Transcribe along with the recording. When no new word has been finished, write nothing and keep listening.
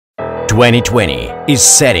2020 is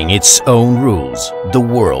setting its own rules. The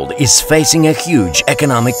world is facing a huge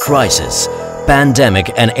economic crisis,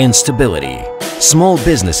 pandemic and instability. Small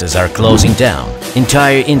businesses are closing down,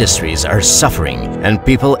 entire industries are suffering, and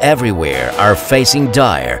people everywhere are facing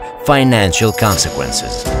dire financial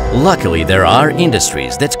consequences. Luckily, there are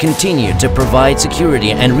industries that continue to provide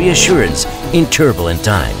security and reassurance in turbulent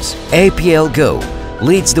times. APLGo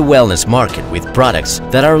leads the wellness market with products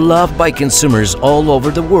that are loved by consumers all over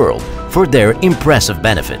the world for their impressive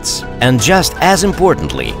benefits. And just as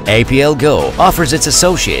importantly, APLGo offers its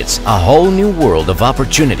associates a whole new world of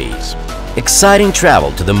opportunities. Exciting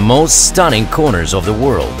travel to the most stunning corners of the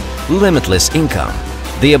world, limitless income,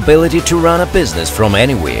 the ability to run a business from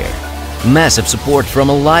anywhere, massive support from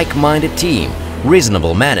a like-minded team,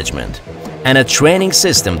 reasonable management, and a training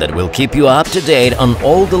system that will keep you up to date on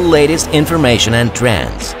all the latest information and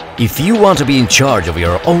trends. If you want to be in charge of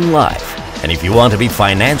your own life, and if you want to be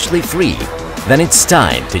financially free, then it's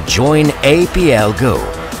time to join APLGo.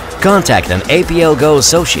 Contact an APLGo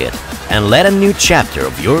associate and let a new chapter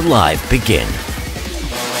of your life begin.